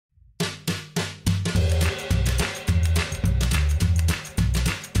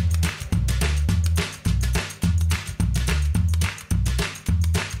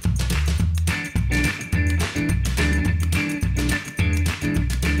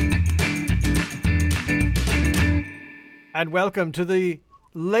and welcome to the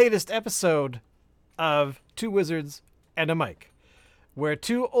latest episode of Two Wizards and a Mic, where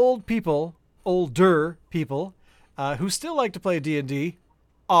two older people, who still like to play D&D,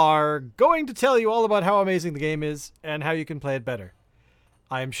 are going to tell you all about how amazing the game is and how you can play it better.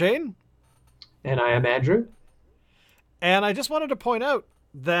 I am Shane, And I am Andrew. and I just wanted to point out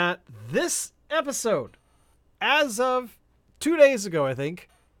that this episode, as of 2 days ago, I think,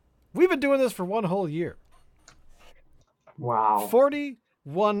 we've been doing this for one whole year. Wow.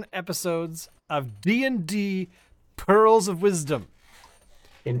 41 episodes of D&D Pearls of Wisdom.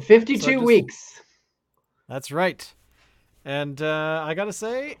 In 52 weeks. That's right. And I gotta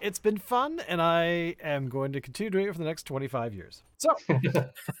say, it's been fun, and I am going to continue doing it for the next 25 years. So, So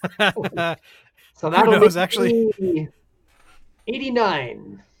who that'll knows, be actually.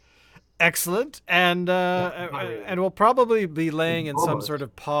 89. Excellent. And we'll probably be laying in some Almost. sort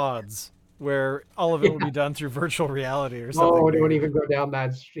of pods where all of it will be done through virtual reality or something. Oh, don't even go down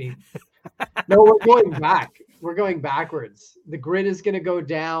that street. No, we're going back. We're going backwards. The grid is going to go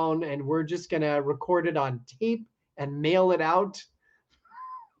down, and we're just going to record it on tape and mail it out.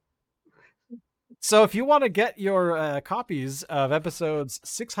 So if you want to get your copies of episodes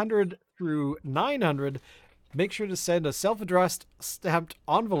 600 through 900, make sure to send a self-addressed stamped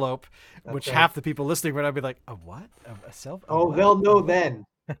envelope, which right. half the people listening would be like, a what? A self? Oh, what? they'll know then.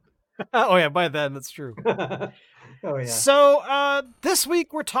 Oh, yeah, by then, that's true. Oh, yeah. So this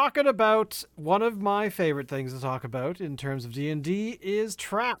week we're talking about one of my favorite things to talk about in terms of D&D is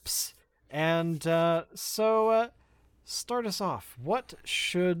traps. And so start us off. What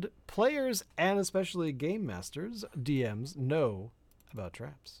should players and especially game masters, DMs, know about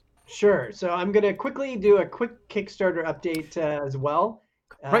traps? Sure. So I'm going to quickly do a quick Kickstarter update as well,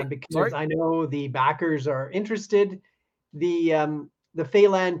 Right. because Sorry. I know the backers are interested. The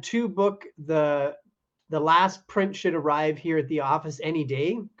Phelan 2 book, the last print should arrive here at the office any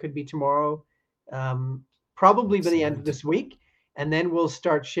day. Could be tomorrow, probably by the end of this week. And then we'll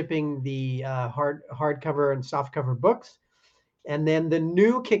start shipping the hardcover and softcover books. And then the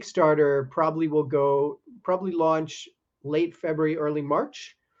new Kickstarter probably launch late February, early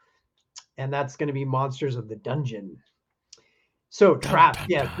March. And that's going to be Monsters of the Dungeon. So traps,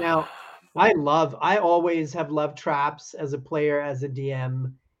 yes. Now, I always have loved traps as a player, as a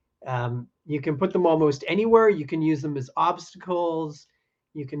DM. You can put them almost anywhere. You can use them as obstacles.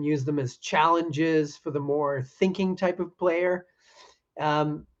 You can use them as challenges for the more thinking type of player.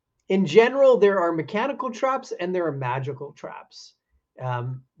 In general, there are mechanical traps and there are magical traps.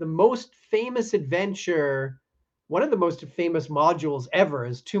 The most famous adventure, one of the most famous modules ever,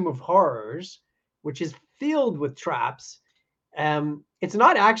 is Tomb of Horrors, which is filled with traps. It's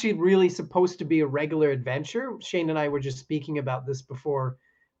not actually really supposed to be a regular adventure. Shane and I were just speaking about this before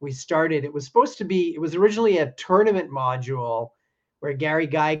we started. It was originally a tournament module where Gary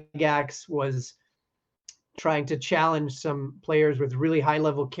Gygax was trying to challenge some players with really high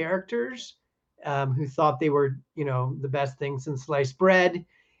level characters who thought they were, the best thing since sliced bread.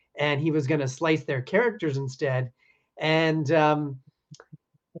 And he was going to slice their characters instead. And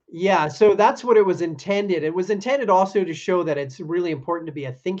yeah, so that's what it was intended. It was intended also to show that it's really important to be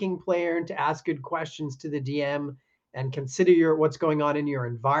a thinking player and to ask good questions to the DM and consider what's going on in your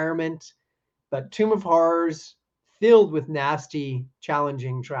environment. But Tomb of Horrors, filled with nasty,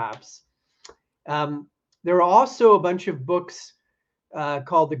 challenging traps. There are also a bunch of books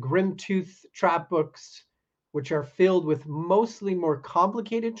called the Grimtooth Trap Books, which are filled with mostly more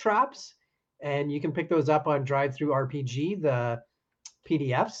complicated traps. And you can pick those up on Drive-Thru RPG, the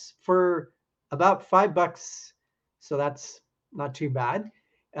PDFs, for about $5. So that's not too bad.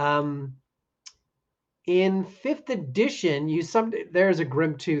 In 5th edition, there's a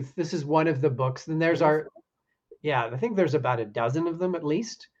Grimtooth. This is one of the books. Then there's I think there's about a dozen of them at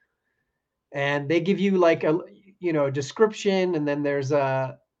least. And they give you like a description, and then there's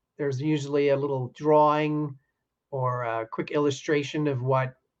usually a little drawing or a quick illustration of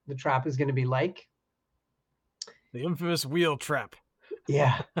what the trap is going to be like. The infamous wheel trap.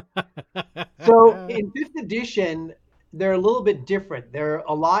 Yeah. So in 5th edition, they're a little bit different. They're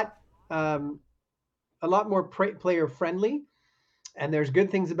a lot more player friendly, and there's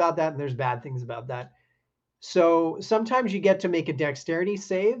good things about that, and there's bad things about that. So sometimes you get to make a dexterity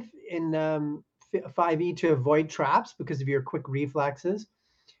save in 5e to avoid traps because of your quick reflexes.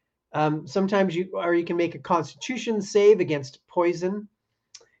 Sometimes you can make a constitution save against poison.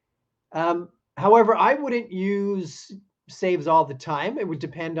 However, I wouldn't use saves all the time. It would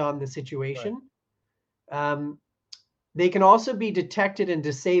depend on the situation. Right. They can also be detected and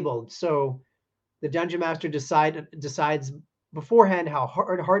disabled. So the dungeon master decides beforehand how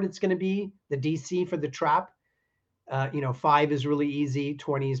hard it's going to be, the DC for the trap. 5 is really easy,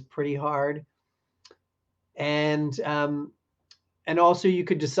 20 is pretty hard. And and also you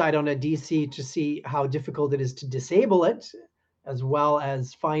could decide on a DC to see how difficult it is to disable it, as well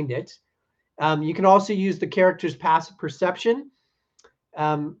as find it. You can also use the character's passive perception.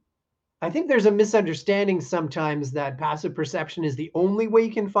 Um, I think there's a misunderstanding sometimes that passive perception is the only way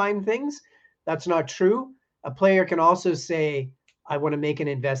you can find things. That's not true. A player can also say, I want to make an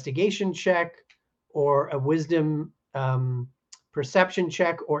investigation check or a wisdom perception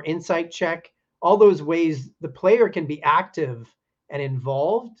check or insight check. All those ways the player can be active and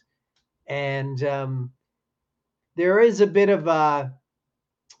involved. And there is a bit of a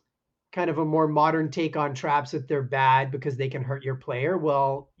kind of a more modern take on traps that they're bad because they can hurt your player.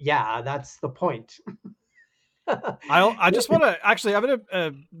 Well, yeah, that's the point. I just want to actually I'm going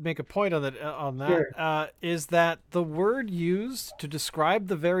to make a point on that Sure. is that the word used to describe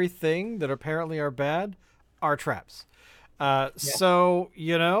the very thing that apparently are bad are traps. Yeah. So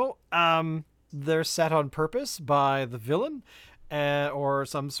they're set on purpose by the villain or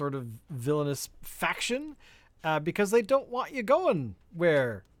some sort of villainous faction because they don't want you going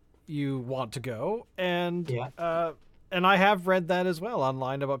where you want to go, Yeah. and I have read that as well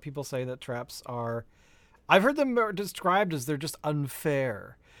online about people saying that traps are. I've heard them described as they're just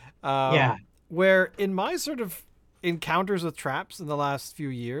unfair. Yeah. Where in my sort of encounters with traps in the last few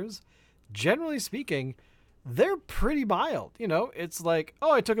years, generally speaking, they're pretty mild. It's like,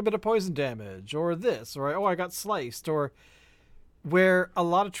 oh, I took a bit of poison damage, or this, or oh, I got sliced, or where a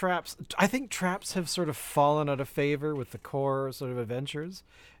lot of traps. I think traps have sort of fallen out of favor with the core sort of adventures,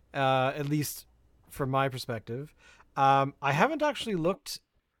 at least from my perspective. I haven't actually looked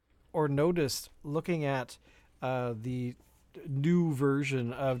or noticed looking at the new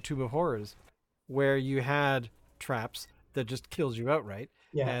version of Tomb of Horrors, where you had traps that just kills you outright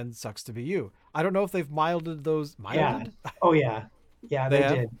Yeah. and sucks to be you. I don't know if they've milded those. Yeah. Milded? Oh, yeah. Yeah, They they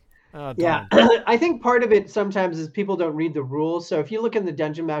have? did. Oh, Yeah. darn. I think part of it sometimes is people don't read the rules. So if you look in the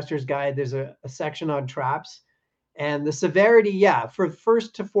Dungeon Master's Guide, there's a section on traps and the severity. Yeah. For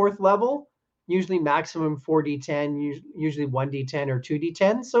first to fourth level, usually maximum 4d10, usually 1d10 or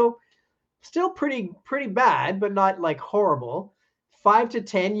 2d10. So still pretty bad, but not like horrible. 5 to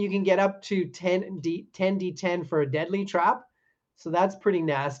 10, you can get up to 10d10 for a deadly trap. So that's pretty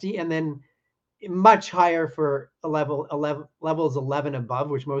nasty. And then much higher for a levels 11 above,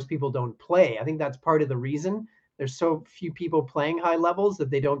 which most people don't play. I think that's part of the reason there's so few people playing high levels that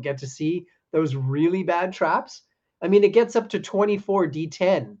they don't get to see those really bad traps. I mean, it gets up to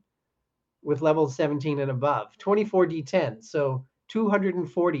 24d10 with level 17 and above. 24d10, so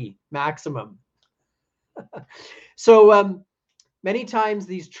 240 maximum. So many times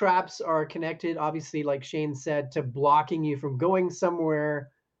these traps are connected, obviously, like Shane said, to blocking you from going somewhere,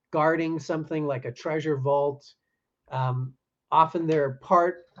 guarding something like a treasure vault. Um, Often they're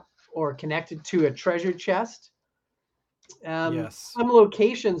part or connected to a treasure chest. Yes. Some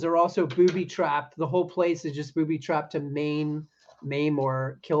locations are also booby trapped. The whole place is just booby trapped to maim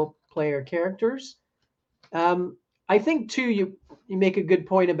or kill player characters. I think too, you make a good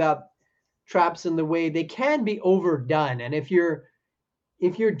point about traps in the way they can be overdone, and if you're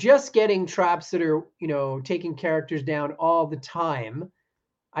just getting traps that are taking characters down all the time,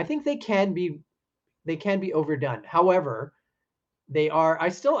 I think they can be overdone. However, I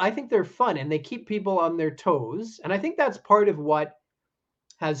think they're fun and they keep people on their toes, and I think that's part of what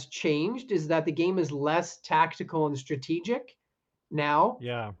has changed is that the game is less tactical and strategic now,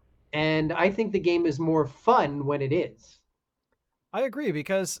 Yeah. and I think the game is more fun when it is. I agree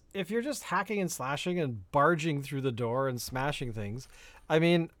because if you're just hacking and slashing and barging through the door and smashing things, I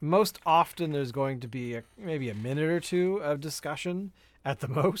mean, most often there's going to be maybe a minute or two of discussion at the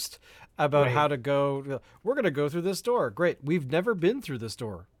most about Right. how to go. We're going to go through this door. Great. We've never been through this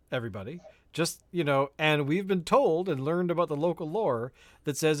door, everybody. Just, and we've been told and learned about the local lore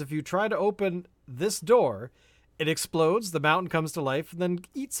that says if you try to open this door, it explodes, the mountain comes to life, and then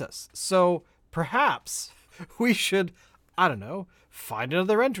eats us. So perhaps we should, I don't know, find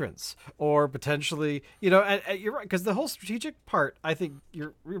another entrance or potentially, and you're right because the whole strategic part, I think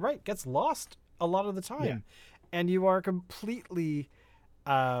you're right, gets lost a lot of the Yeah. time, and you are completely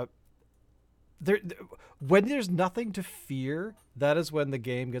uh, there. When there's nothing to fear, that is when the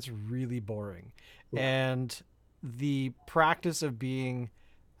game gets really boring, Yeah. and the practice of being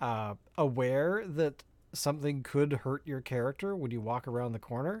aware that something could hurt your character when you walk around the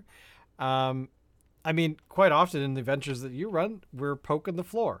corner. Um, I mean, quite often in the adventures that you run, we're poking the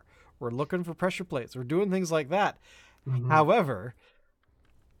floor. We're looking for pressure plates. We're doing things like that. Mhm. However,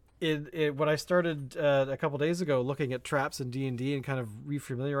 when I started a couple days ago looking at traps in D&D and kind of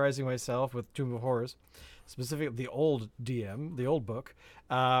refamiliarizing myself with Tomb of Horrors, specifically the old DM, the old book,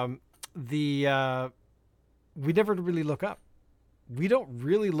 um, the we never really look up. We don't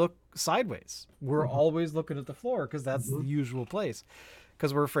really look sideways. We're Mhm. always looking at the floor because that's the Mhm. usual place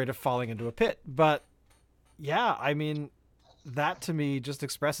because we're afraid of falling into a pit. But yeah, I mean, that to me just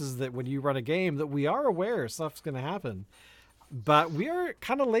expresses that when you run a game that we are aware stuff's going to happen, but we are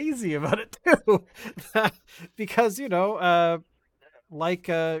kind of lazy about it too. Because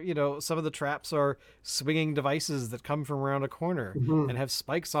some of the traps are swinging devices that come from around a corner and Mhm. have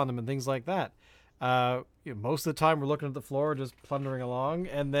spikes on them and things like that. Most of the time we're looking at the floor just plundering along,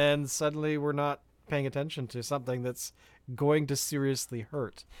 and then suddenly we're not paying attention to something that's going to seriously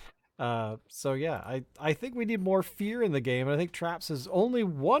hurt. So yeah, I think we need more fear in the game, and I think traps is only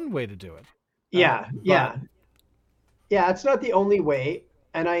one way to do it. Yeah, But yeah. Yeah, it's not the only way,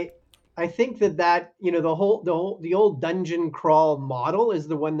 and I think that the old dungeon crawl model is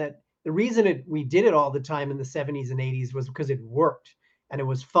the one that the reason we did it all the time in the 70s and 80s was because it worked and it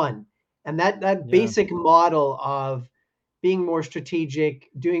was fun. And that yeah, basic model of being more strategic,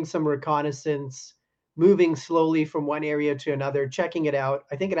 doing some reconnaissance, moving slowly from one area to another, checking it out,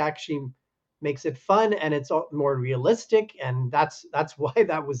 I think it actually makes it fun and it's more realistic, and that's why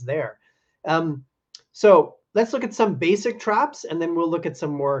that was there. Um, so let's look at some basic traps, and then we'll look at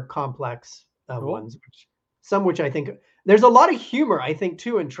some more complex cool. ones, which I think there's a lot of humor, I think,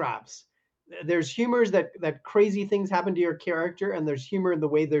 too, in traps. There's humors that crazy things happen to your character, and there's humor in the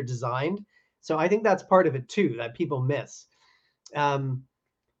way they're designed. So I think that's part of it too that people miss. Um,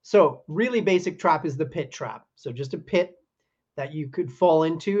 so really basic trap is the pit trap. So just a pit that you could fall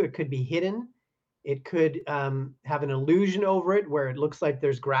into. It could be hidden. It could have an illusion over it where it looks like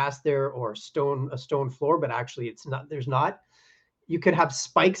there's grass there or a stone floor, but actually it's not. There's not. You could have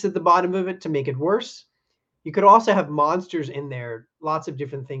spikes at the bottom of it to make it worse. You could also have monsters in there, lots of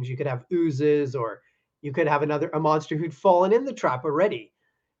different things. You could have oozes, or you could have a monster who'd fallen in the trap already.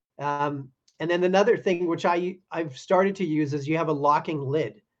 Um, and then another thing which I've started to use is you have a locking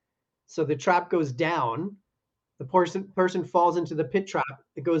lid. So the trap goes down, the person falls into the pit trap,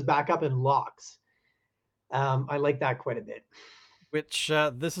 it goes back up and locks. I like that quite a bit. Which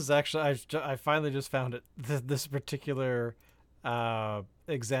this is actually I finally just found it. This particular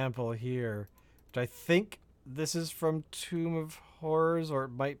example here, which I think this is from Tomb of Horrors, or it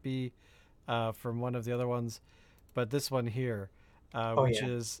might be from one of the other ones. But this one here, Oh which yeah,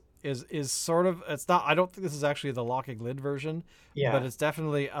 is sort of, it's not. I don't think this is actually the locking lid version, but yeah, it's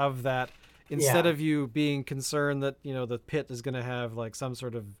definitely of that. Instead yeah. of you being concerned that the pit is going to have like some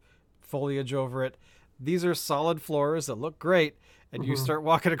sort of foliage over it, these are solid floors that look great, and you Hmm. start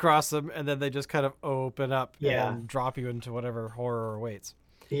walking across them, and then they just kind of open up Yeah, and drop you into whatever horror awaits.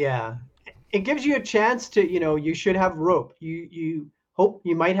 yeah. It gives you a chance to, you should have rope. You hope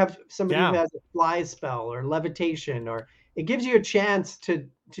you might have somebody who Yeah, has a fly spell or levitation, or it gives you a chance to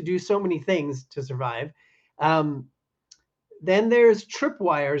do so many things to survive. Um, Then there's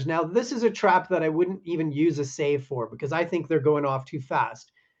tripwires. Now, this is a trap that I wouldn't even use a save for because I think they're going off too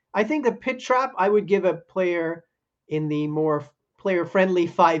fast. I think the pit trap, I would give a player in the more player friendly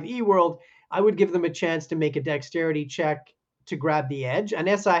 5e world, I would give them a chance to make a dexterity check to grab the edge,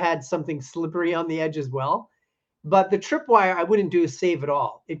 unless I had something slippery on the edge as well. But the tripwire, I wouldn't do a save at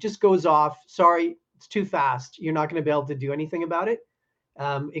all. It just goes off. Sorry, it's too fast. You're not going to be able to do anything about it.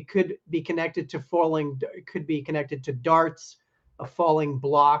 It could be connected to falling. It could be connected to darts, a falling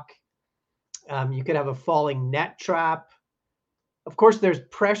block. You could have a falling net trap. Of course, there's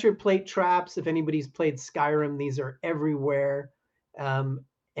pressure plate traps. If anybody's played Skyrim, these are everywhere. Um,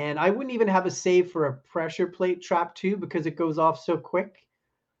 and I wouldn't even have a save for a pressure plate trap too because it goes off so quick.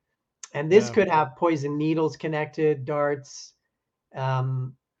 And this yeah. could have poison needles connected, darts.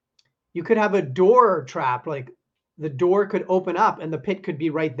 Um, you could have a door trap, like the door could open up and the pit could be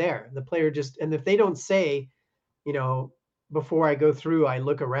right there. The player just, and if they don't say, you know, before I go through, I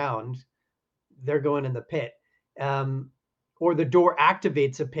look around, they're going in the pit. Um, or the door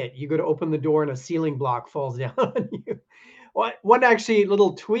activates a pit. You go to open the door and a ceiling block falls down on you. One actually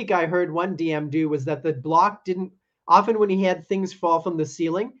little tweak I heard one DM do was that the block didn't, often when he had things fall from the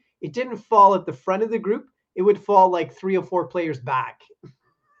ceiling, it didn't fall at the front of the group. It would fall like 3 or 4 players back.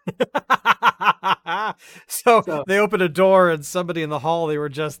 So So they open a door and somebody in the hall they were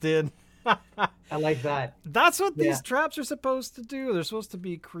just in. I like that. That's what Yeah, these traps are supposed to do. They're supposed to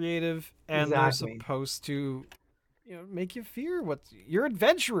be creative, and they're exactly. supposed to make you fear what's you're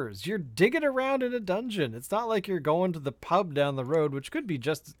adventurers. You're digging around in a dungeon. It's not like you're going to the pub down the road, which could be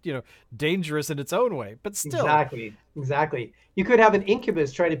just, dangerous in its own way. But still, Exactly. Exactly. You could have an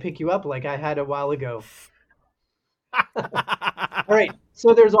incubus try to pick you up like I had a while ago. All right.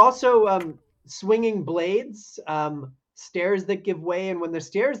 So there's also swinging blades, stairs that give way, and when the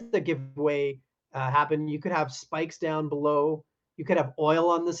stairs that give way happen, you could have spikes down below. You could have oil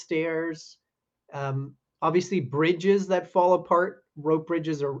on the stairs. Obviously, bridges that fall apart, rope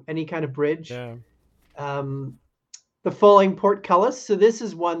bridges or any kind of bridge. yeah. Um, the falling portcullis. So this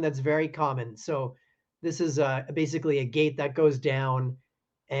is one that's very common. So this is basically a gate that goes down,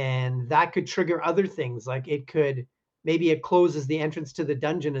 and that could trigger other things. Like maybe it closes the entrance to the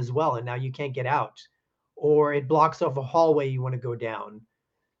dungeon as well, and now you can't get out, or it blocks off a hallway you want to go down.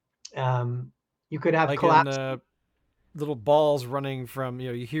 Um, you could have Like in collapse. little balls running from,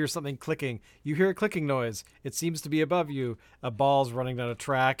 you hear something clicking. You hear a clicking noise. It seems to be above you. A ball's running down a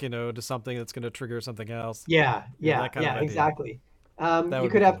track, to something that's going to trigger something else. Yeah, yeah, That kind of yeah, idea. exactly. That You would be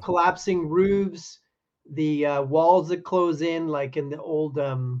could have cool. collapsing roofs, the walls that close in, like in the old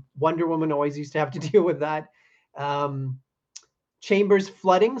Wonder Woman always used to have to deal with that. Um, Chambers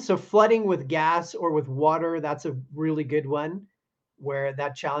flooding. So flooding with gas or with water, that's a really good one where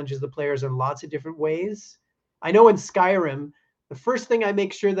that challenges the players in lots of different ways. I know in Skyrim, the first thing I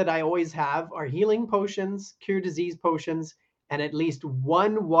make sure that I always have are healing potions, cure disease potions, and at least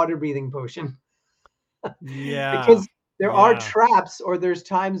one water breathing potion. Yeah. Because there are Yeah. traps or there's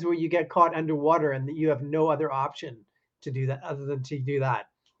times where you get caught underwater and you have no other option to do that other than to do that.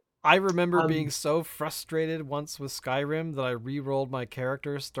 I remember being Um, so frustrated once with Skyrim that I re-rolled my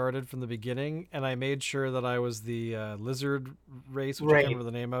character, started from the beginning, and I made sure that I was the lizard race, which I can't right. remember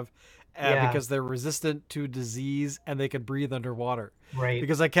the name of, Yeah. because they're resistant to disease and they can breathe underwater. Right.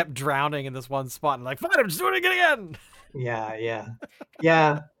 Because I kept drowning in this one spot and like, fine, I'm just doing it again. Yeah. Yeah.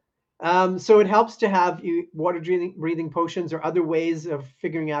 Yeah. So it helps to have you water breathing potions or other ways of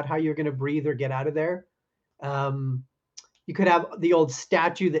figuring out how you're going to breathe or get out of there. Um, you could have the old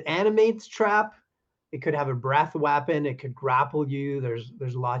statue that animates trap. It could have a breath weapon. It could grapple you.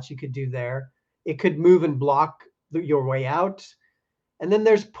 There's lots you could do there. It could move and block your way out. And then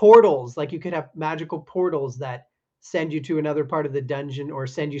there's portals. Like you could have magical portals that send you to another part of the dungeon or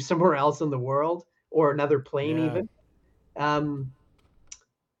send you somewhere else in the world or another plane Yeah. even. Um,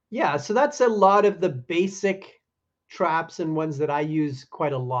 yeah, so that's a lot of the basic traps and ones that I use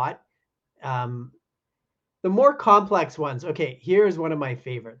quite a lot. Um, the more complex ones. Okay, here's one of my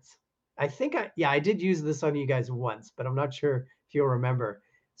favorites. I did use this on you guys once, but I'm not sure if you'll remember.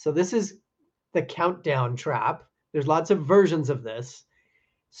 So this is the countdown trap. There's lots of versions of this.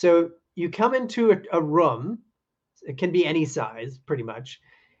 So you come into a room. It can be any size, pretty much.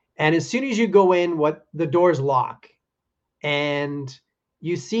 And as soon as you go in, what the doors lock, and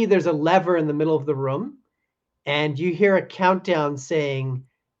you see there's a lever in the middle of the room, and you hear a countdown saying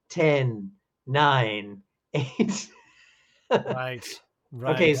 10, 9, 8. Right.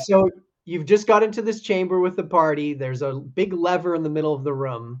 Okay, Right. so you've just got into this chamber with the party. There's a big lever in the middle of the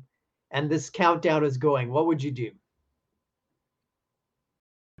room, and this countdown is going. What would you do?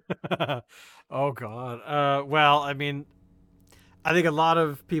 Oh God. Well, I mean, I think a lot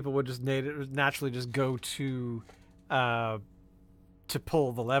of people would just naturally just go uh, to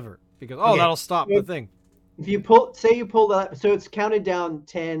pull the lever because Okay, that'll stop the so thing. if you pull, say you pull the, so it's counted down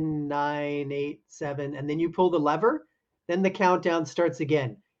 10, 9, 8, 7, and then you pull the lever, then the countdown starts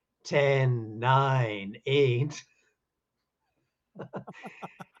again. 10, 9, 8.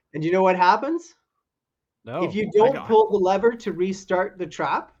 And you know what happens? If No, you I don't got. pull the lever to restart the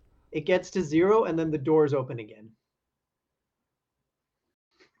trap, it gets to 0 and then the doors open again.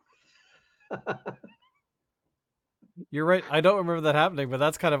 You're right. I don't remember that happening, but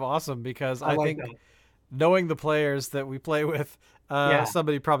that's kind of awesome because I I like think that. knowing the players that we play with, Yeah.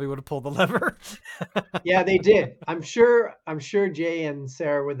 somebody probably would have pulled the lever. Yeah, they did. I'm sure Jay and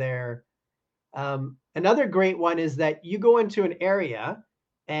Sarah were there. Another great one is that you go into an area,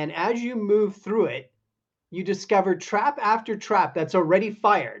 and as you move through it, you discover trap after trap that's already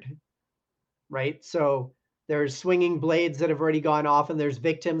fired, right? So there's swinging blades that have already gone off, and there's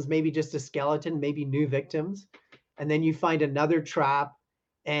victims, maybe just a skeleton, maybe new victims. And then you find another trap,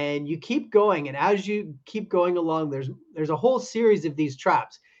 and you keep going. And as you keep going along, there's a whole series of these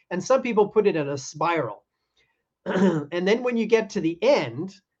traps. And some people put it in a spiral. And then when you get to the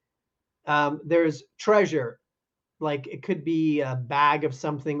end, there's treasure. Like it could be a bag of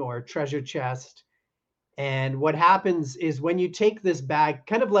something or a treasure chest. And what happens is when you take this bag,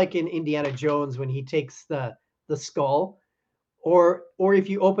 kind of like in Indiana Jones when he takes the skull, or if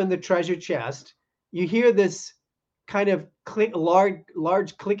you open the treasure chest, you hear this kind of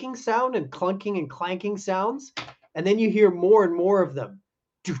large clicking sound and clunking and clanking sounds, and then you hear more and more of them.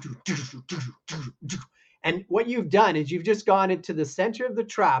 And what you've done is you've just gone into the center of the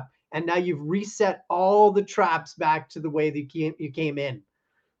trap, and now you've reset all the traps back to the way that you came in.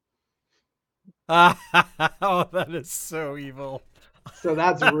 Oh, that is so evil. So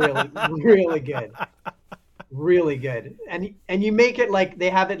that's really, really good. Really good. And you make it like they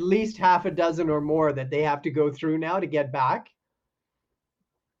have at least half a dozen or more that they have to go through now to get back.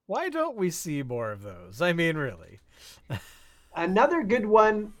 Why don't we see more of those? I mean, really. Another good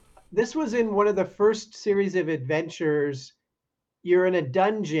one, this was in one of the first series of adventures. You're in a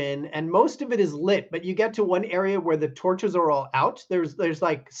dungeon and most of it is lit, but you get to one area where the torches are all out. There's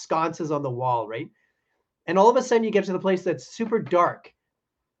like sconces on the wall, right? And all of a sudden you get to the place that's super dark.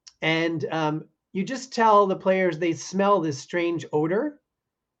 And you just tell the players they smell this strange odor.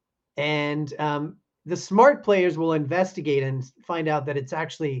 And the smart players will investigate and find out that it's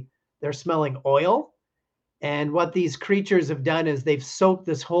actually they're smelling oil. And what these creatures have done is they've soaked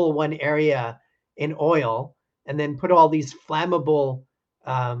this whole one area in oil and then put all these flammable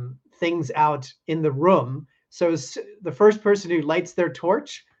things out in the room. So the first person who lights their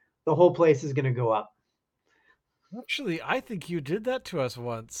torch, the whole place is going to go up. Actually, I think you did that to us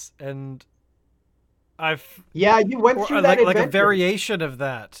once, and I've Yeah, you went or through that like a adventure. variation of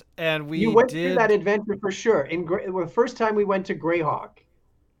that, and You we went through that did adventure for sure. The first time we went to Greyhawk.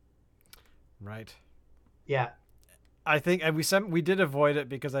 right. Yeah, I think, and we did avoid it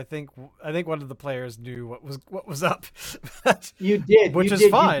because I think one of the players knew what was up, you did. which You is did.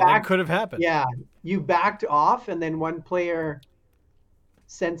 You fine and backed. could have happened. Yeah, you backed off, and then one player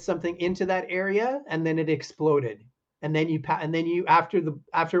sent something into that area, and then it exploded. And then you after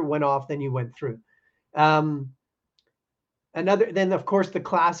it went off, then you went through. Um, then of course the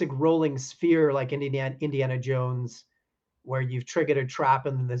classic rolling sphere, like Indiana Jones, where you've triggered a trap,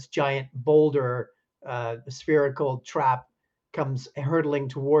 and then this giant boulder, spherical trap, comes hurtling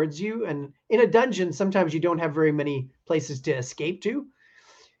towards you. And in a dungeon, sometimes you don't have very many places to escape to.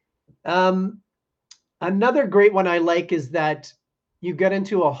 Um, Another great one I like is that you get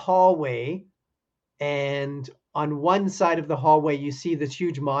into a hallway, and on one side of the hallway, you see this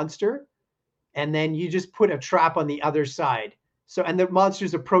huge monster, and then you just put a trap on the other side. So, and the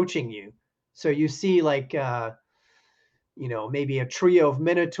monster's approaching you. So you see like, maybe a trio of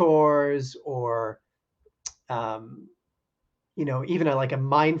minotaurs or, um, even like a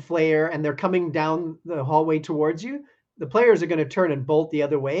mind flayer, and they're coming down the hallway towards you. The players are going to turn and bolt the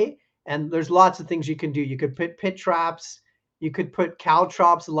other way. And there's lots of things you can do. You could put pit traps. You could put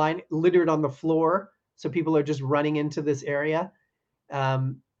caltrops littered on the floor, so people are just running into this area.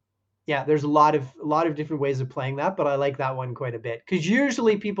 Um, yeah, there's a lot of different ways of playing that, but I like that one quite a bit because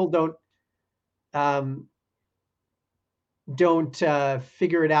usually people um, don't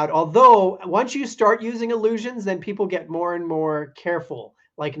figure it out. Although once you start using illusions, then people get more and more careful.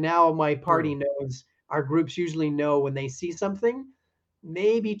 Like now, my party True. knows, our groups usually know when they see something,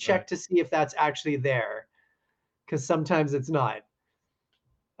 maybe Right. check to see if that's actually there, because sometimes it's not.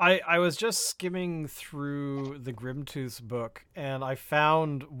 I was just skimming through the Grimtooth's book, and I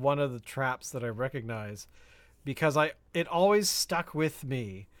found one of the traps that I recognize because I it always stuck with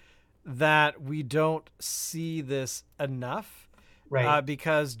me that we don't see this enough. Right.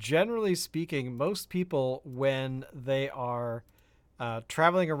 Because generally speaking, most people, when they are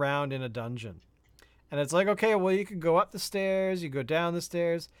traveling around in a dungeon, and it's like, okay, well, you can go up the stairs, you go down the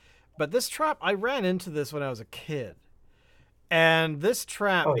stairs, but this trap, I ran into this when I was a kid. And this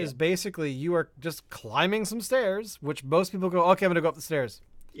trap Oh yeah. is basically you are just climbing some stairs, which most people go, okay, I'm going to go up the stairs.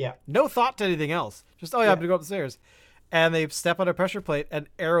 Yeah. No thought to anything else. Just, oh, yeah, I'm Yeah. going to go up the stairs. And they step on a pressure plate and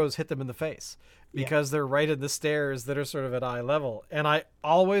arrows hit them in the face Yeah. because they're right in the stairs that are sort of at eye level. And I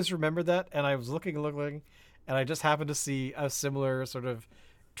always remembered that. And I was looking, and I just happened to see a similar sort of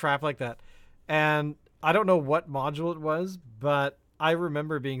trap like that. And I don't know what module it was, but I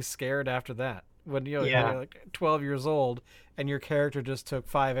remember being scared after that when Yeah. you're like 12 years old and your character just took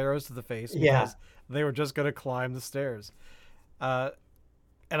 5 arrows to the face Yeah. because they were just going to climb the stairs. Uh,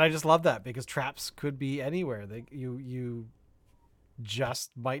 and I just love that because traps could be anywhere. You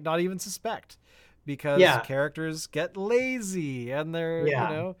just might not even suspect because Yeah. characters get lazy and they're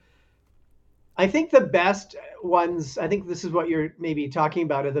Yeah. I think the best ones, I think this is what you're maybe talking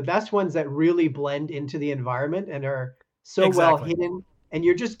about, are the best ones that really blend into the environment and are so well exactly. hidden. And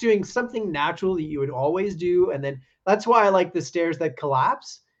you're just doing something natural that you would always do. And then that's why I like the stairs that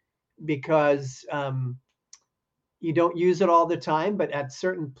collapse, because you don't use it all the time, but at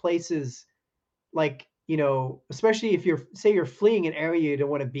certain places, like, especially if you're, say, you're fleeing an area you don't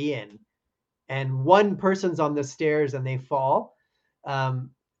want to be in, and one person's on the stairs and they fall,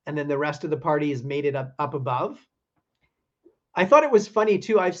 um, and then the rest of the party has made it up above. I thought it was funny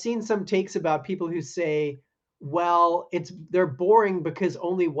too. I've seen some takes about people who say, well, they're boring because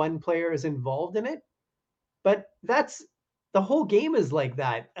only one player is involved in it. But that's the whole game is like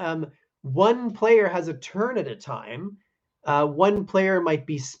that. One player has a turn at a time. One player might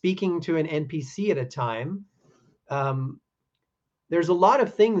be speaking to an NPC at a time. Um, there's a lot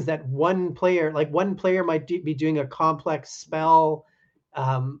of things that one player might be doing a complex spell.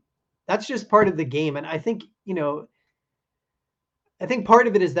 Um, that's just part of the game, and I think part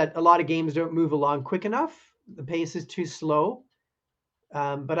of it is that a lot of games don't move along quick enough. The pace is too slow.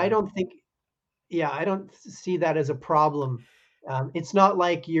 But I Yeah. don't think, yeah, I don't see that as a problem. It's not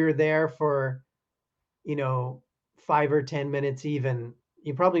like you're there for, you know, 5 or 10 minutes even.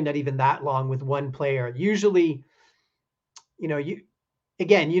 You're probably not even that long with one player. Usually, you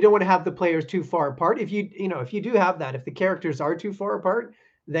again, you don't want to have the players too far apart. If you do have that, if the characters are too far apart,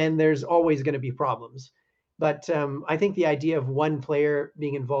 then there's always going to be problems. But I think the idea of one player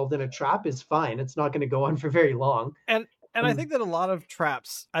being involved in a trap is fine. It's not going to go on for very long. And I Um, think that a lot of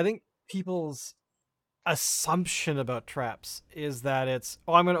traps, I think people's assumption about traps is that it's,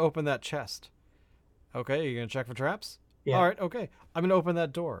 oh, I'm going to open that chest. Okay, you're going to check for traps? All yeah, right, okay. I'm going to open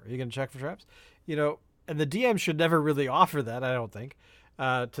that door. Are you going to check for traps? You know, and the DM should never really offer that, I don't think.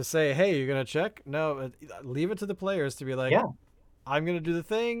 To say, hey, you're going to check? No, leave it to the players to be like, yeah, I'm going to do the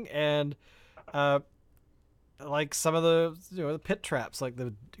thing. And uh, like some of the, the pit traps, like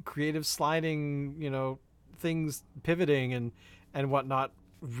the creative sliding, things pivoting and whatnot,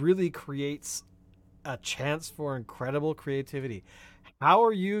 really creates a chance for incredible creativity. How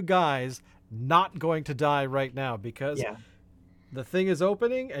are you guys not going to die right now? Because yeah, the thing is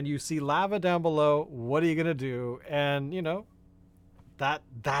opening and you see lava down below. What are you gonna do? And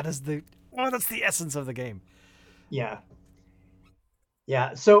that is that's the essence of the game. yeah,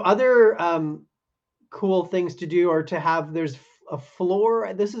 yeah. So other cool things to do are to have there's a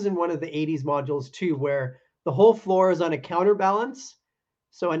floor. This is in one of the 80s modules too, where the whole floor is on a counterbalance.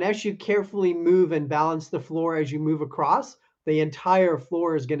 So unless you carefully move and balance the floor as you move across, the entire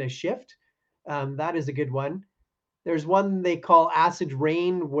floor is going to shift. That is a good one. There's one they call acid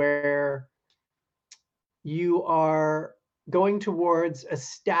rain, where you are going towards a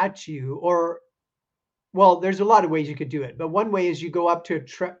statue, or well, there's a lot of ways you could do it, but one way is you go up to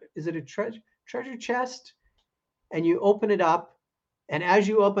is it a treasure chest, and you open it up. And as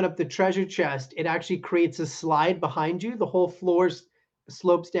you open up the treasure chest, it actually creates a slide behind you. The whole floor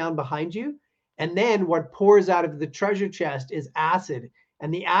slopes down behind you. And then what pours out of the treasure chest is acid.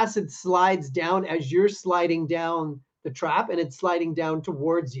 And the acid slides down as you're sliding down the trap, and it's sliding down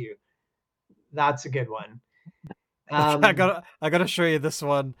towards you. That's a good one. Okay, I Um, gotta I gotta show you this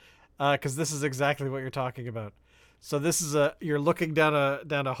one because this is exactly what you're talking about. So this is you're looking down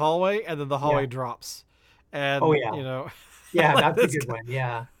a hallway and then the yeah. hallway drops, Oh, and yeah. Yeah, that's a this good one.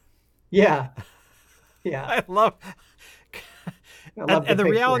 Yeah. Yeah. Yeah. I love. I and love the the picture.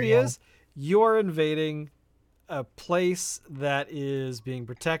 reality Yeah. is, you're invading a place that is being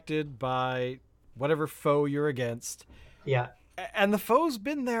protected by whatever foe you're against. Yeah. And the foe's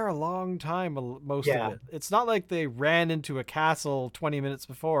been there a long time, most of Yeah. it. It's not like they ran into a castle 20 minutes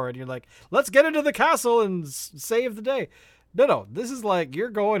before and you're like, let's get into the castle and save the day. No, no, this is like you're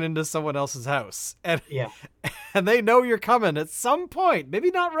going into someone else's house and Yeah. and they know you're coming at some point.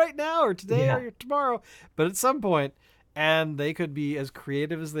 Maybe not right now or today Yeah. or tomorrow, but at some point, and they could be as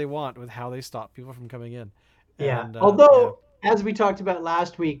creative as they want with how they stop people from coming in. Yeah. And yeah, Although, as we talked about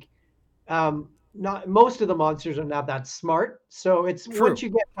last week, not most of the monsters are not that smart. So it's once true. you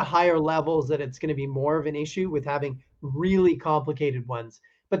get to higher levels that it's going to be more of an issue with having really complicated ones.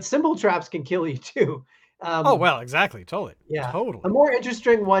 But simple traps can kill you too. Oh Um, well, exactly, totally, yeah. A totally. more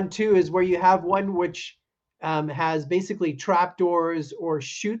interesting one too is where you have one which has basically trapdoors or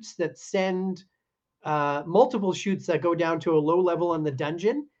chutes that send multiple chutes that go down to a low level in the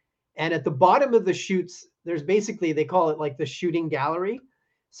dungeon. And at the bottom of the chutes, there's basically, they call it like the shooting gallery.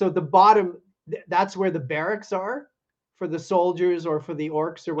 So the bottom, that's where the barracks are for the soldiers or for the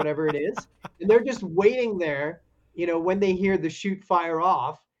orcs or whatever it is. And they're just waiting there, when they hear the shoot fire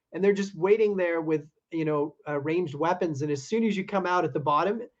off, and they're just waiting there with, ranged weapons. And as soon as you come out at the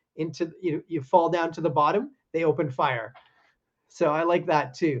bottom you fall down to the bottom, they open fire. So I like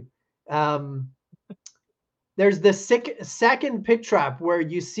that too. Um, there's the second pit trap where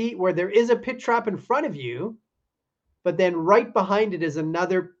you see where there is a pit trap in front of you, but then right behind it is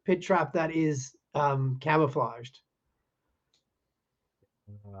another pit trap that is camouflaged.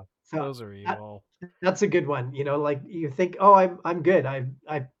 So Those are that, evil. that's a good one. Like you think, oh, I'm good.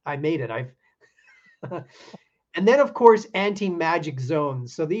 I made it. I've And then, of course, anti-magic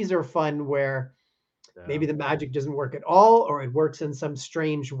zones. So these are fun where Yeah. maybe the magic doesn't work at all, or it works in some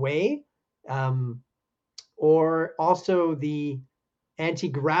strange way. Um, or also the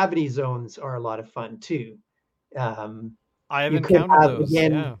anti-gravity zones are a lot of fun too. Um, I have you could encountered have those.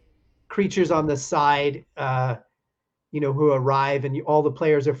 again Yeah. creatures on the side, who arrive, and all the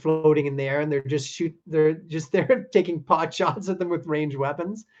players are floating in there, and they're just there taking pot shots at them with ranged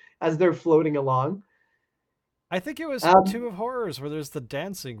weapons as they're floating along. I think it was Um, Two of Horrors where there's the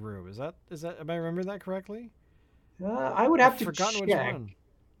dancing room. Is that am I remembering that correctly? I would I've have to forgotten which check. one.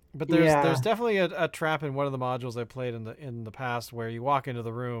 But there's Yeah. definitely a trap in one of the modules I played in the past where you walk into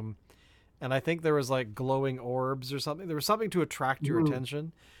the room and I think there was like glowing orbs or something. There was something to attract your Mhm.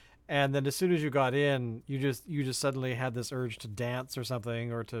 attention. And then as soon as you got in, you just suddenly had this urge to dance or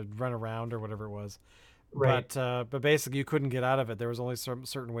something or to run around or whatever it was. Right. But basically you couldn't get out of it. There was only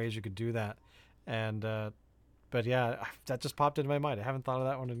certain ways you could do that. And but yeah, that just popped into my mind. I haven't thought of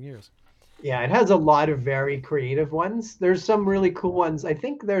that one in years. Yeah, it has a lot of very creative ones. There's some really cool ones. I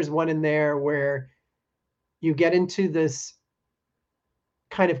think there's one in there where you get into this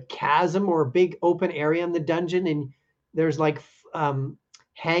kind of chasm or big open area in the dungeon, and there's like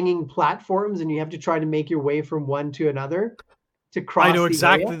hanging platforms, and you have to try to make your way from one to another to I cross know the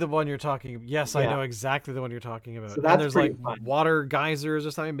area. exactly the one you're talking. Yes, I Yeah, know exactly the one you're talking about. so And that's there's like pretty fun. water geysers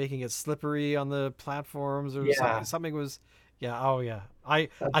or something making it slippery on the platforms or something. Yeah, Something was, yeah. Oh yeah. I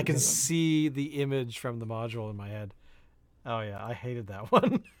that's I a can good one. see the image from the module in my head. Oh yeah, I hated that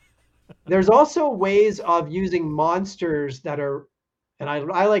one. There's also ways of using monsters that are, and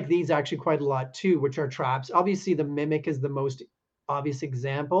I like these actually quite a lot too, which are traps. Obviously, the mimic is the most obvious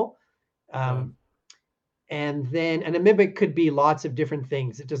example. Yeah. Um, and a mimic could be lots of different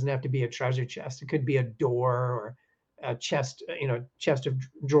things. It doesn't have to be a treasure chest. It could be a door or a chest, chest of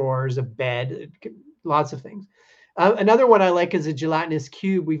drawers, a bed, lots of things. Another one I like is a gelatinous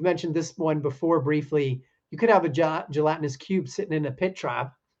cube. We've mentioned this one before briefly. You could have a gelatinous cube sitting in a pit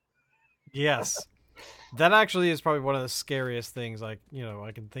trap. Yes. That actually is probably one of the scariest things I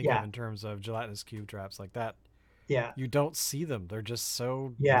can think of Yeah, in terms of gelatinous cube traps like that. yeah, You don't see them. They're just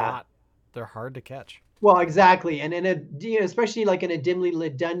so yeah. not they're hard to catch. Well, exactly. And in especially like in a dimly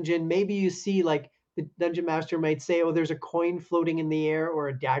lit dungeon, maybe you see like the dungeon master might say, "Oh, there's a coin floating in the air or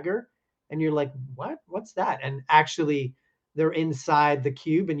a dagger," and you're like, "What? What's that?" And actually, they're inside the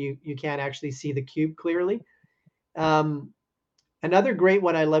cube, and you can't actually see the cube clearly. Um, Another great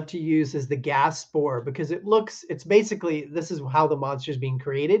one I love to use is the gas spore because it's basically this is how the monster is being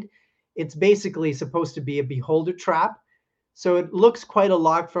created. It's basically supposed to be a beholder trap, so it looks quite a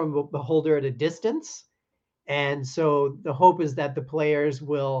lot from a beholder at a distance, and so the hope is that the players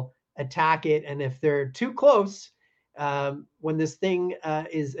will attack it. And if they're too close, when this thing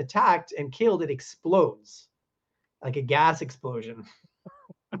is attacked and killed, it explodes like a gas explosion.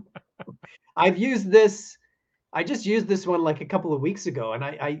 I've used this. I just used this one like a couple of weeks ago, and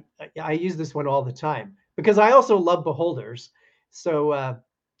I use this one all the time because I also love beholders. So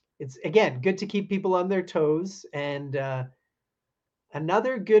it's again good to keep people on their toes. And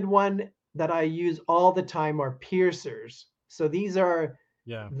another good one that I use all the time are piercers. So these are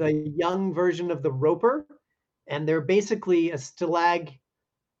Yeah. the young version of the roper, and they're basically a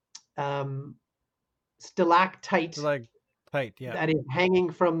um, They're stalactite like tight, yeah. that is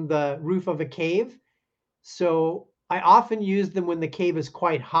hanging from the roof of a cave. So I often use them when the cave is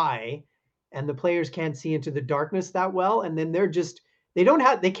quite high and the players can't see into the darkness that well. And then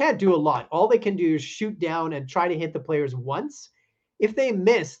they can't do a lot. All they can do is shoot down and try to hit the players once. If they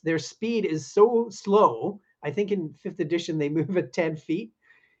miss, their speed is so slow. I think in fifth edition, they move at 10 feet.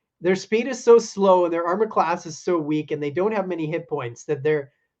 Their speed is so slow and their armor class is so weak and they don't have many hit points that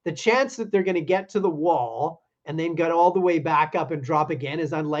the chance that they're going to get to the wall and then get all the way back up and drop again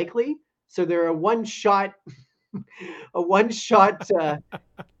is unlikely. So they're a one shot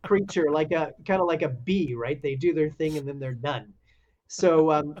creature, like a kind of like a bee, right? They do their thing and then they're done.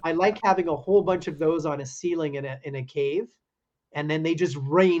 So I like having a whole bunch of those on a ceiling in a cave, and then they just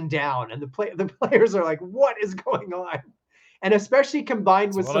rain down, and the players are like, "What is going on?" And especially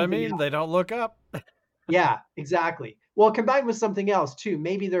combined That's with what I something mean. else. They don't look up. Yeah, exactly. Well, combined with something else too.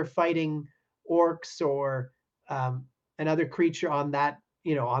 Maybe they're fighting orcs or another creature on that,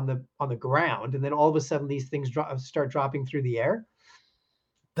 on the ground, and then all of a sudden these things start dropping through the air.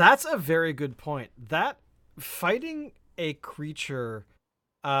 That's a very good point. That fighting a creature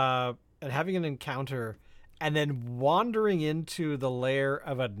and having an encounter and then wandering into the lair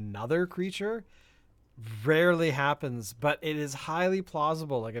of another creature rarely happens, but it is highly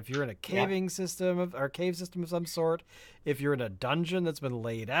plausible. Like if you're in a Yeah, cave system of some sort, if you're in a dungeon that's been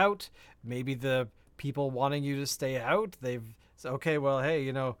laid out, maybe the people wanting you to stay out. They've said, okay, well,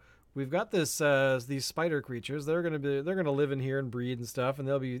 hey, we've got these spider creatures. They're gonna live in here and breed and stuff, and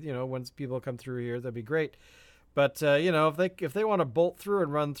they'll be, once people come through here, they'll be great. But if they want to bolt through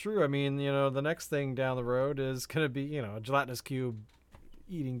and run through, I mean, the next thing down the road is gonna be, a gelatinous cube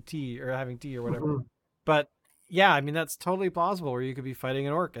eating tea or having tea or whatever. Mhm. But yeah, I mean that's totally possible where you could be fighting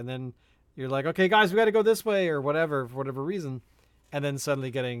an orc and then you're like, okay, guys, we got to go this way or whatever for whatever reason, and then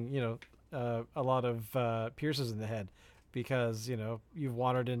suddenly getting a lot of pierces in the head because you've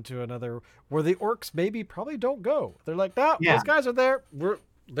wandered into another where the orcs maybe probably don't go. They're like, no, Yeah. those guys are there.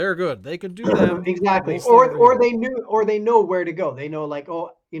 They're good. They could do them. Exactly. We'll stay over Or here. they know where to go. They know like,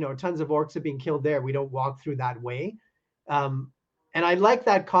 oh, tons of orcs have been killed there. We don't walk through that way. Um, and I like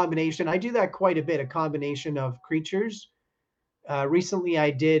that combination. I do that quite a bit, a combination of creatures. Recently,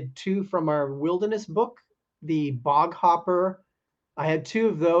 I did two from our wilderness book, the bog hopper. I had two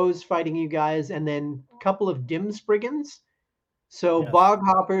of those fighting you guys, and then a couple of dim spriggans. So Yes. bog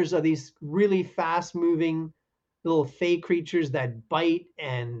hoppers are these really fast moving little fey creatures that bite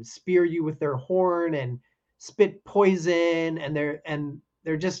and spear you with their horn and spit poison, and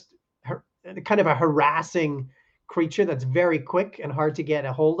they're just kind of a harassing creature that's very quick and hard to get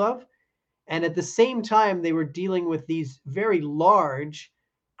a hold of. And at the same time, they were dealing with these very large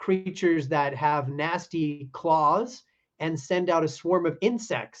creatures that have nasty claws and send out a swarm of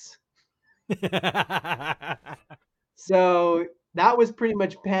insects. So that was pretty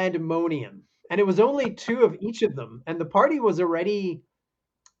much pandemonium. And it was only two of each of them. And the party was already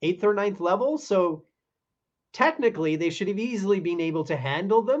eighth or ninth level. So technically, they should have easily been able to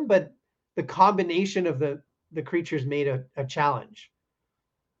handle them. But the combination of the creatures made a challenge.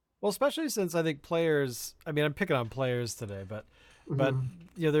 Well, especially since I think players. I mean, I'm picking on players today, but Mhm.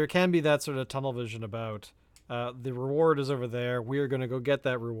 there can be that sort of tunnel vision about the reward is over there. We're going to go get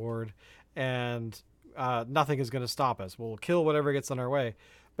that reward, and nothing is going to stop us. We'll kill whatever gets in our way,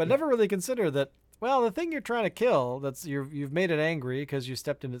 but Yeah. never really consider that. Well, the thing you're trying to kill, you've made it angry because you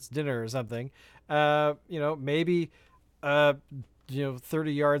stepped in its dinner or something. Maybe uh,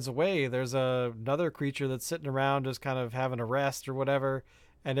 30 yards away, there's another creature that's sitting around just kind of having a rest or whatever,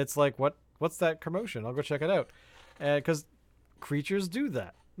 and it's like, what's that commotion? I'll go check it out, because creatures do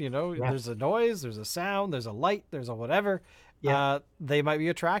that. Yeah. There's a noise, there's a sound, there's a light, there's a whatever. Yeah. They might be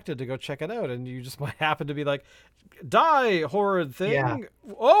attracted to go check it out, and you just might happen to be like, die, horrid Yeah. thing!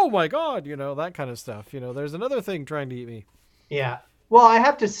 Oh my god, that kind of stuff. There's another thing trying to eat me. Yeah. Well, I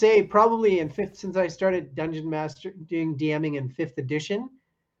have to say, probably in fifth, since I started Dungeon Master doing DMing in fifth edition,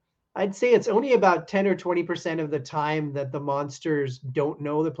 I'd say it's only about 10 or 20% of the time that the monsters don't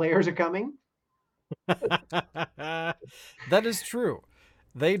know the players are coming. That is true.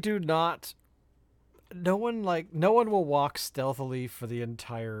 They do not. No one will walk stealthily for the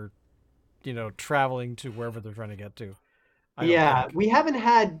entire traveling to wherever they're trying to get to. I don't Yeah, think. we haven't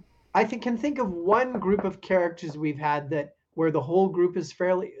had, I think, can think of one group of characters we've had that where the whole group is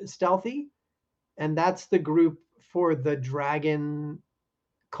fairly stealthy, and that's the group for the dragon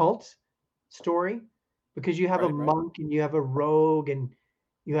cult story, because you have a Right, right. monk and you have a rogue and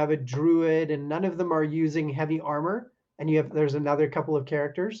you have a druid, and none of them are using heavy armor. And there's another couple of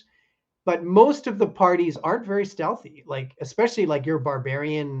characters, but most of the parties aren't very stealthy. Like especially like your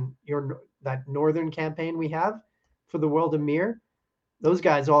barbarian, that northern campaign we have for the World of Mir. Those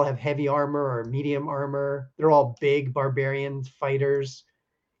guys all have heavy armor or medium armor. They're all big barbarians, fighters,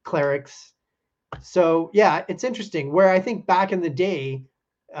 clerics. So yeah, it's interesting. Where I think back in the day,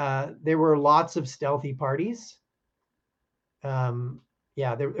 there were lots of stealthy parties.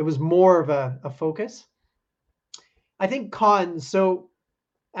 Yeah, it was more of a focus. I think cons. So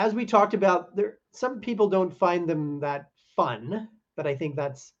as we talked about, there some people don't find them that fun, but I think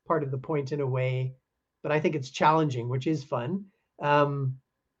that's part of the point in a way. But I think it's challenging, which is fun. Um,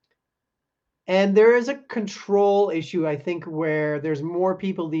 and there is a control issue, I think, where there's more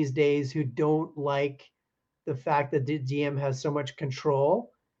people these days who don't like the fact that the DM has so much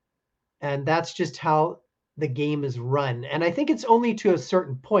control, and that's just how the game is run. And I think it's only to a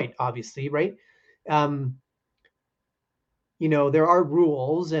certain point, obviously, right? Um, there are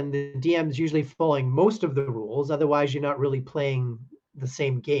rules, and the DM's usually following most of the rules. Otherwise, you're not really playing the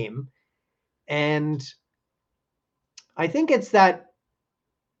same game. And I think it's that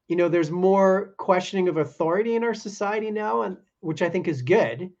there's more questioning of authority in our society now, and which I think is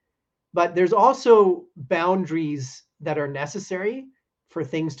good. But there's also boundaries that are necessary for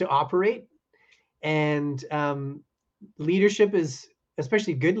things to operate. And leadership is,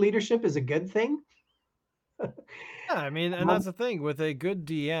 especially good leadership, is a good thing. Yeah, I mean, and Um, that's the thing with a good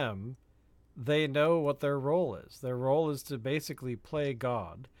DM, they know what their role is. Their role is to basically play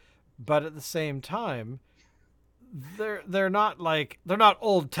God, but at the same time, they're not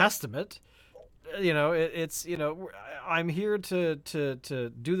Old Testament. It's I'm here to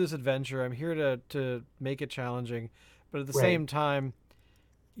do this adventure. I'm here to make it challenging, but at the Right. same time,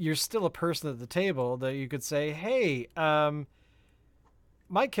 you're still a person at the table that you could say, hey,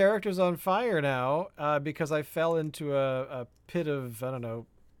 my character's on fire now because I fell into a pit of, I don't know,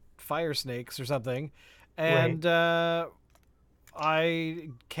 fire snakes or something, Right. and I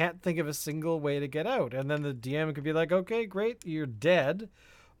can't think of a single way to get out. And then the DM could be like, okay, great, you're dead.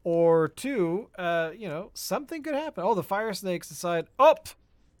 Or two, something could happen. Oh, the fire snakes decide, oh,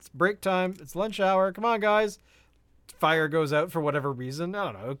 it's break time, it's lunch hour. Come on, guys. Fire goes out for whatever reason.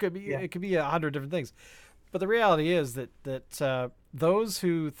 I don't know. Yeah. It could be 100 different things. But the reality is that those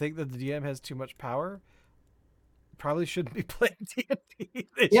who think that the DM has too much power probably shouldn't be playing D&D.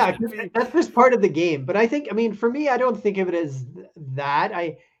 They Yeah, should 'cause be. that's just part of the game. But I think, I mean, for me, I don't think of it as that.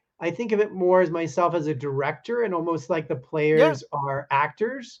 I think of it more as myself as a director, and almost like the Yeah, players are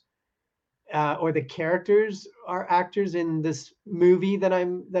actors, or the characters are actors in this movie that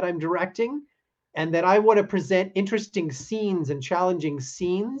I'm directing, and that I want to present interesting scenes and challenging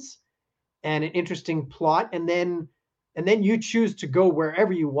scenes and an interesting plot, and then you choose to go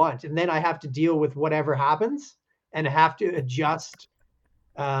wherever you want, and then I have to deal with whatever happens and have to adjust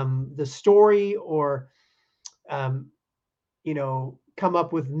the story, or um, come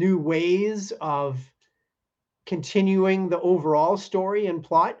up with new ways of continuing the overall story and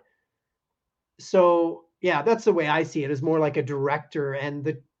plot. So yeah, that's the way I see it, as more like a director, and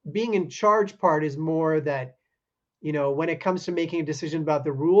the being in charge part is more that, when it comes to making a decision about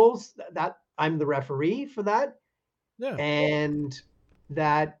the rules, that I'm the referee for that. yeah. And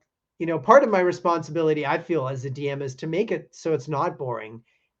that, part of my responsibility, I feel, as a DM, is to make it so it's not boring,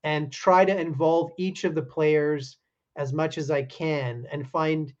 and try to involve each of the players as much as I can, and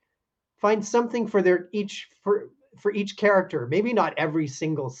find something for their each for each character. Maybe not every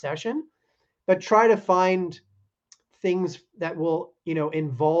single session, but try to find things that will,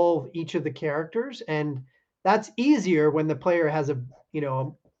 involve each of the characters. And that's easier when the player has an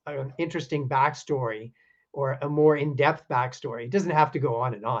interesting backstory, or a more in-depth backstory. It doesn't have to go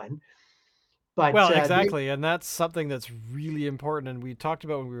on and on. But Well, exactly, and that's something that's really important. And we talked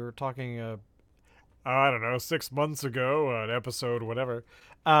about when we were talking, I don't know, 6 months ago, an episode, whatever.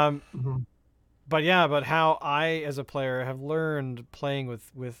 Um, Mhm. but yeah, but how I, as a player, have learned playing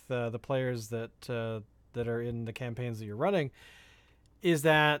with the players that are in the campaigns that you're running is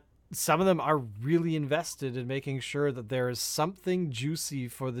that some of them are really invested in making sure that there is something juicy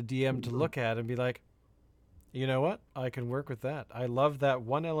for the DM to Mhm. look at and be like, you know what? I can work with that. I love that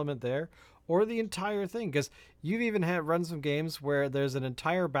one element there, or the entire thing. Because you've even had run some games where there's an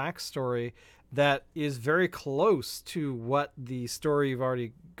entire backstory that is very close to what the story you've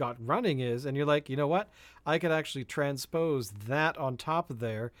already got running is, and you're like, you know what? I could actually transpose that on top of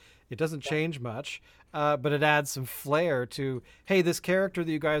there. It doesn't change much, but it adds some flair to, hey, this character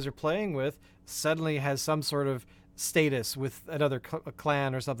that you guys are playing with suddenly has some sort of status with another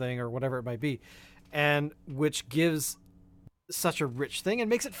clan or something or whatever it might be, and which gives such a rich thing and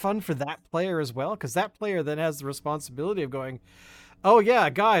makes it fun for that player as well, because that player then has the responsibility of going, oh yeah,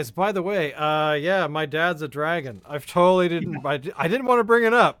 guys, by the way, yeah, my dad's a dragon. I've totally Yeah. I didn't want to bring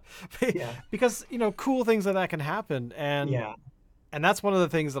it up Yeah. because cool things like that can happen. Yeah. And that's one of the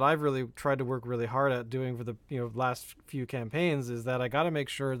things that I've really tried to work really hard at doing for the last few campaigns, is that I got to make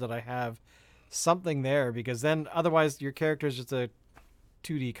sure that I have something there, because then otherwise your character is just a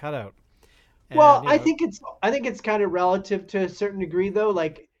 2D cutout. Well, And I think it's kind of relative to a certain degree, though.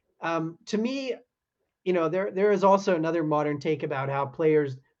 Like, to me, there is also another modern take about how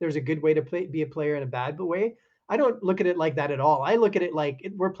players, there's a good way to be a player and a bad way. I don't look at it like that at all. I look at it like,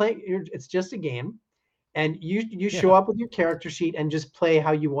 we're playing. It's just a game, and you show yeah. up with your character sheet and just play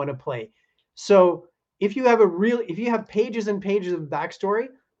how you want to play. So if you have pages and pages of backstory,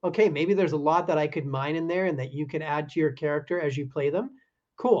 okay, maybe there's a lot that I could mine in there and that you can add to your character as you play them.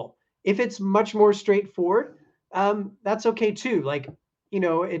 Cool. If it's much more straightforward, that's okay too. Like,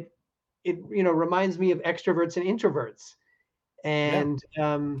 it reminds me of extroverts and introverts, Yeah.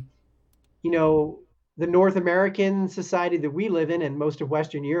 and you know the North American society that we live in, and most of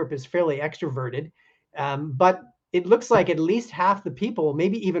Western Europe, is fairly extroverted, but it looks like at least half the people,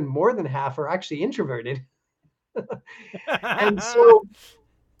 maybe even more than half, are actually introverted. And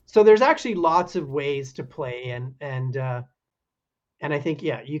so there's actually lots of ways to play, and I think,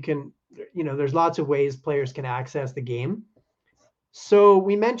 yeah, you can, there's lots of ways players can access the game. So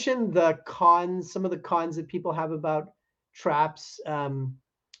we mentioned the cons, some of the cons that people have about traps,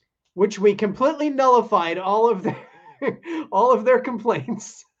 which we completely nullified all of their all of their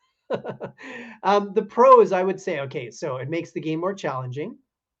complaints. The pros, I would say, okay, so it makes the game more challenging,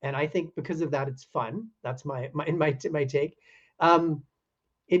 and I think because of that, it's fun. That's my take. Um,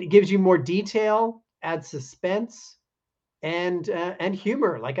 it gives you more detail, adds suspense, and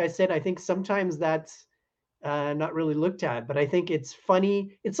humor. Like I said, I think sometimes that's not really looked at, but I think it's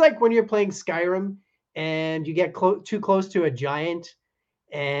funny. It's like when you're playing Skyrim and you get too close to a giant,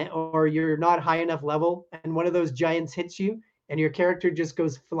 or you're not high enough level, and one of those giants hits you, and your character just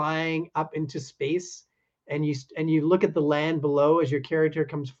goes flying up into space, and you look at the land below as your character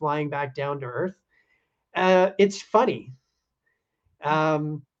comes flying back down to Earth. It's funny.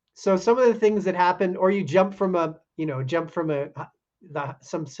 So some of the things that happen, or you jump from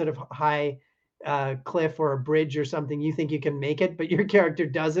some sort of high cliff or a bridge or something. You think you can make it, but your character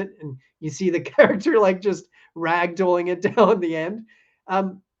doesn't, and you see the character like just ragdolling it down the end.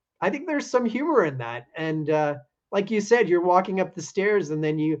 Um, I think there's some humor in that, and like you said, you're walking up the stairs, and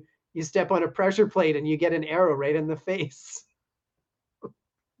then you step on a pressure plate, and you get an arrow right in the face.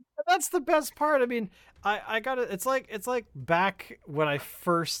 That's the best part. I mean, I got it. It's like back when I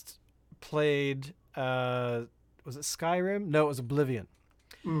first played. Was it Skyrim? No, it was Oblivion.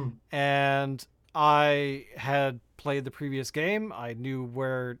 Mm, And I had played the previous game. I knew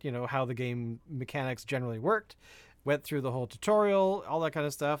where, how the game mechanics generally worked. Went through the whole tutorial, all that kind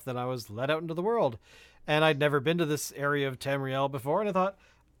of stuff. Then I was let out into the world. And I'd never been to this area of Tamriel before. And I thought,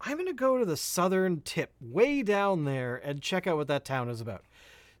 I'm going to go to the southern tip, way down there, and check out what that town is about.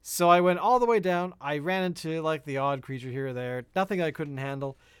 So I went all the way down. I ran into like the odd creature here or there, nothing I couldn't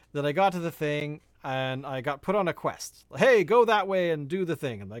handle. Then I got to the thing and I got put on a quest. Hey, go that way and do the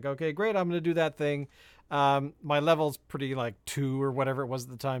thing. I'm like, okay, great. I'm going to do that thing. My level's pretty like 2 or whatever it was at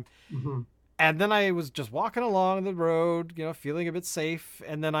the time. mhm. And then I was just walking along the road, feeling a bit safe.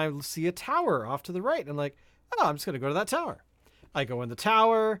 And then I see a tower off to the right. And I'm like, oh, I'm just going to go to that tower. I go in the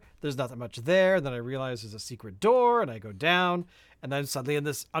tower. There's nothing much there. Then I realize there's a secret door, and I go down. And then suddenly, in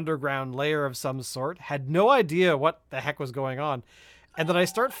this underground layer of some sort, had no idea what the heck was going on. And then I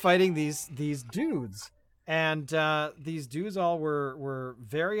start fighting these dudes, and these dudes all were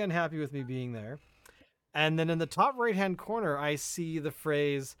very unhappy with me being there. And then in the top right hand corner, I see the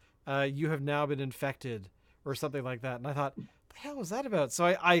phrase, "You have now been infected," or something like that. And I thought, the hell was that about? So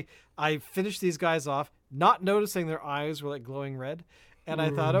I finished these guys off, not noticing their eyes were like glowing red. And I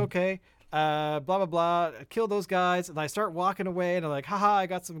thought, Mm. okay, blah, blah, blah, kill those guys. And I start walking away, and I'm like, haha, I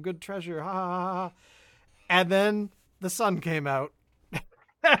got some good treasure. Ha ha ha ha. And then the sun came out.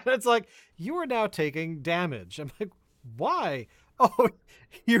 It's like, you are now taking damage. I'm like, why? Oh,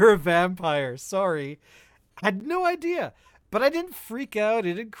 you're a vampire. Sorry. I had no idea. But I didn't freak out.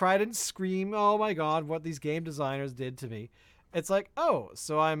 I didn't cry. I didn't scream. Oh my god, what these game designers did to me. It's like, oh,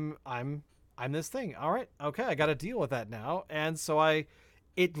 so I'm this thing. All right, okay, I got to deal with that now. And so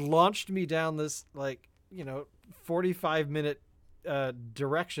it launched me down this 45-minute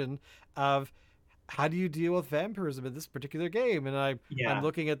direction of how do you deal with vampirism in this particular game. And I'm Yeah.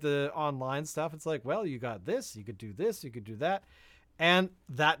 looking at the online stuff. It's like, well, you got this, you could do this, you could do that, and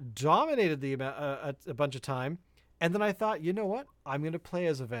that dominated the amount a bunch of time. And then I thought, you know what? I'm going to play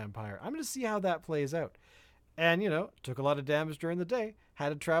as a vampire. I'm going to see how that plays out. And took a lot of damage during the day, had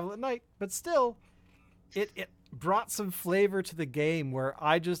to travel at night, but still, it brought some flavor to the game where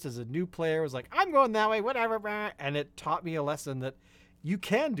I just, as a new player, was like, I'm going that way, whatever, and it taught me a lesson that you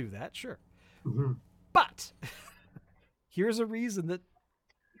can do that, sure, Mhm. but here's a reason that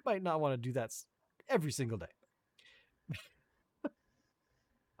you might not want to do that every single day.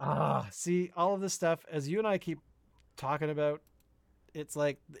 See, all of this stuff, as you and I keep talking about, it's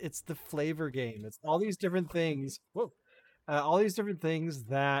like it's the flavor game. It's all these different things. Whoa. All these different things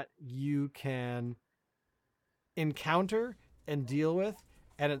that you can encounter and deal with,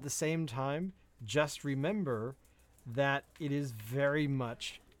 and at the same time, just remember that it is very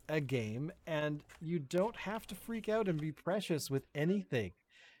much a game, and you don't have to freak out and be precious with anything.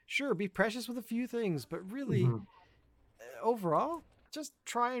 Sure, be precious with a few things, but really, Mhm. overall, just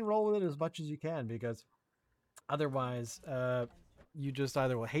try and roll with it as much as you can, because otherwise, you just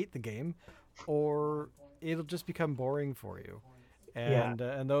either will hate the game or it'll just become boring for you. Yeah.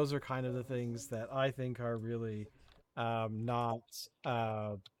 And those are kind of the things that I think are really not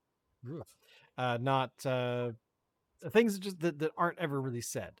not things that aren't ever really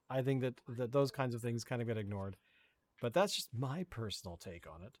said. I think that those kinds of things kind of get ignored. But that's just my personal take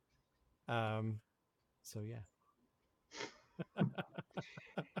on it. So yeah.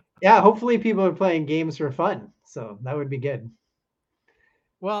 Yeah, hopefully people are playing games for fun. So that would be good.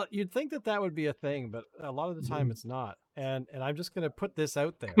 Well, you'd think that that would be a thing, but a lot of the time Mhm. it's not. And I'm just going to put this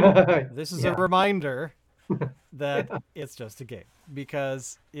out there. This is a Yeah. reminder. that it's just a game.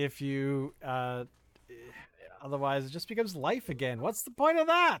 Because if you otherwise it just becomes life again. What's the point of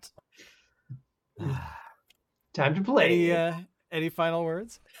that? Time to any play. uh any final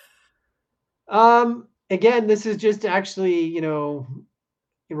words? Again, this is just actually,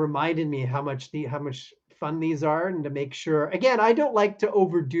 it reminded me how much fun these are, and to make sure. Again, I don't like to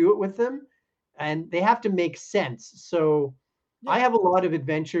overdo it with them, and they have to make sense. So I Yeah. have a lot of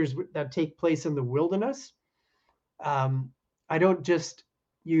adventures that take place in the wilderness. Um, I don't just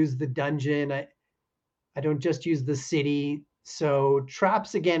use the dungeon. I don't just use the city. So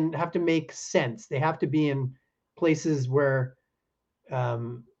traps again have to make sense. They have to be in places where,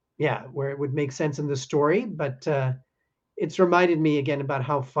 um, yeah, where it would make sense in the story. But it's reminded me again about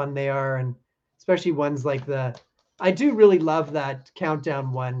how fun they are, and especially ones like the. I do really love that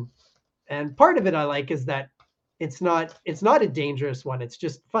countdown one, and part of it I like is that it's not a dangerous one. It's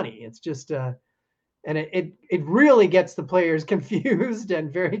just funny. It's just and it really gets the players confused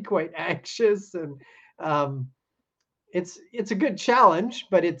and very quite anxious, and um, it's a good challenge,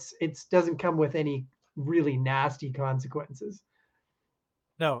 but it's doesn't come with any really nasty consequences.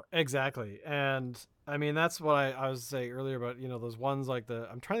 No, exactly. And I mean that's what I was saying earlier about, those ones like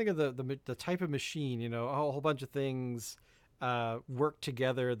I'm trying to think of the type of machine, a whole bunch of things work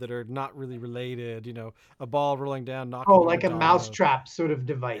together that are not really related, a ball rolling down, Oh, knocking over like a dominoes. mousetrap sort of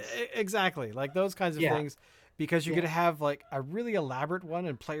device. Exactly, like those kinds of Yeah, things, because you yeah, could have like a really elaborate one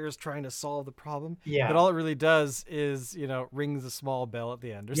and players trying to solve the problem, but yeah, all it really does is, rings a small bell at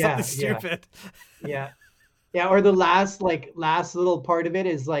the end or something yeah, yeah, stupid. yeah. Yeah, or the last little part of it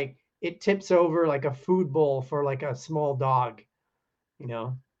is like it tips over like a food bowl for like a small dog, you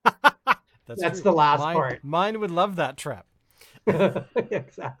know. That's That's true. the last Mine part. mine would love that trap.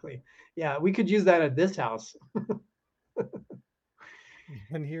 Exactly. Yeah, we could use that at this house.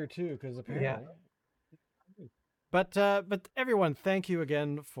 And here too, because Yeah. apparently. But everyone, thank you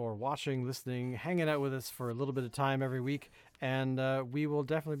again for watching, listening, hanging out with us for a little bit of time every week, and we will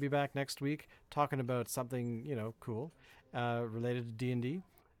definitely be back next week talking about something cool related to D&D,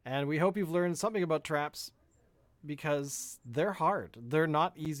 and we hope you've learned something about traps because they're hard, they're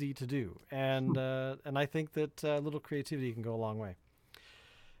not easy to do, and I think that a little creativity can go a long way.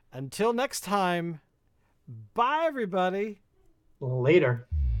 Until next time, bye everybody. Later.